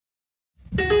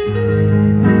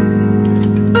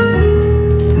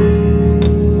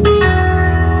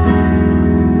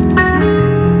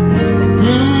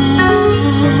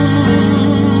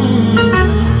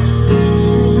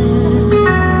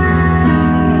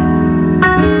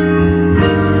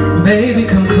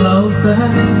closer.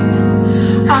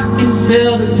 I can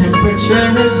feel the temperature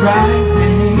is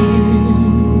rising.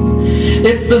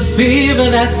 It's a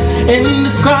fever that's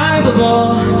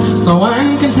indescribable, so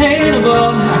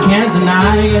uncontainable, I can't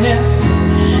deny it.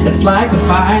 It's like a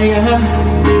fire.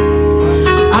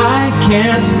 I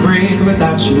can't breathe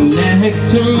without you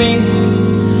next to me.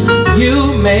 You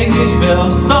make me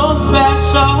feel so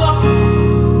special.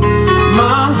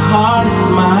 My heart is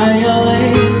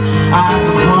smiling. I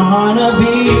just wanna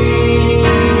be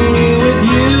with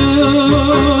you.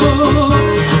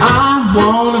 I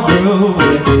wanna groove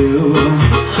with you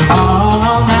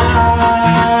all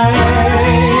night.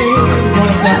 You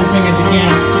wanna snap your fingers, you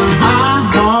can. I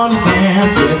wanna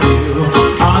dance with you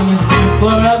on this dance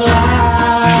floor of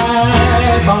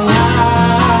life all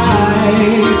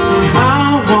night. I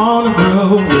wanna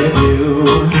groove with you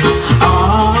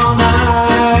all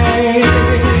night.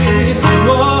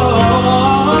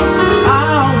 Whoa,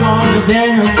 I wanna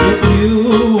dance with you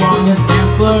on this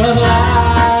dance floor of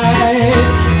life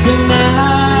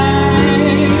tonight.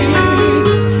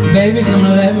 Baby, come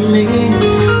let me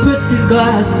put these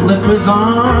glass slippers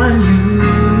on you.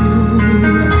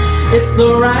 It's the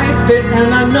right fit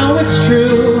and I know it's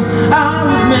true. I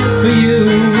was meant for you,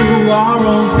 our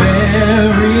own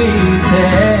fairy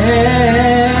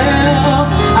tale.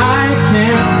 I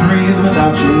can't breathe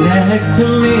without you next to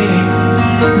me,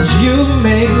 'cause you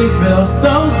make me feel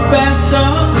so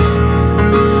special.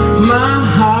 My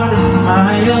heart is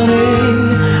smiling.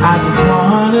 I just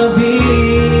wanna be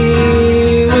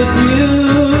with you.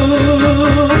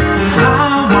 I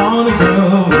wanna go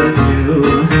with you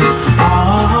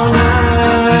all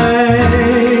night.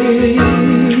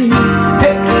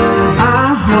 Hey, I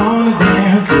wanna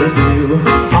dance with you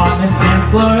on this dance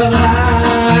floor of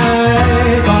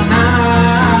life all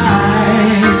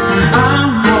night. I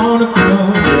wanna go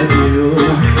with you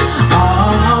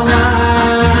all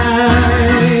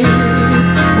night.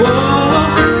 Whoa,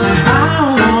 I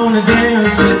wanna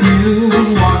dance with you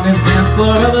on this dance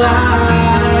floor of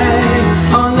life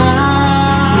all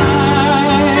night.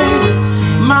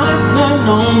 My sun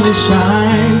only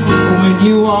shines when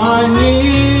you are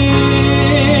near.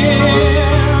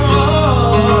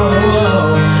 Oh,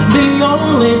 the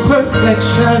only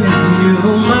perfection is you,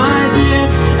 my dear,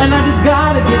 and I just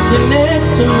gotta get you next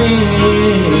to me.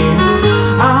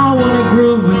 I wanna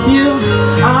groove with you,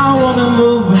 I wanna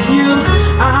move with you,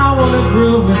 I wanna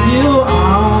groove with you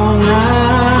all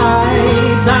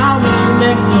night. I want you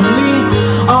next to me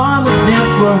on this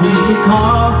dance floor we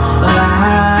call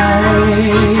life.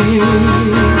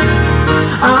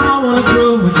 I wanna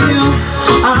groove with you,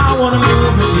 I wanna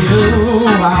move with you,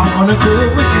 I wanna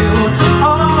groove with you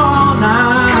all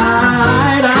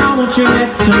night. I want you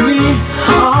next to me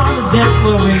on this dance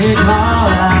floor we call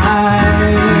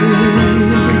life.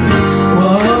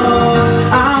 Whoa,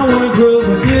 I wanna groove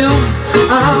with you,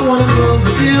 I wanna move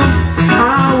with you,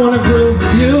 I wanna groove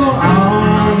with you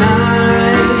all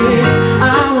night.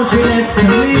 I want you next to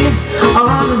me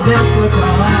on this dance floor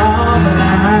called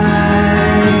life.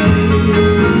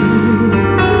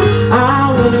 I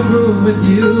wanna groove with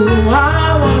you, I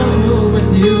wanna move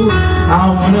with you, I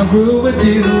wanna groove with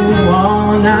you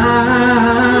all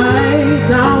night.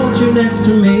 I want you next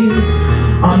to me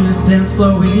on this dance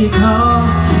floor we call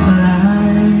life.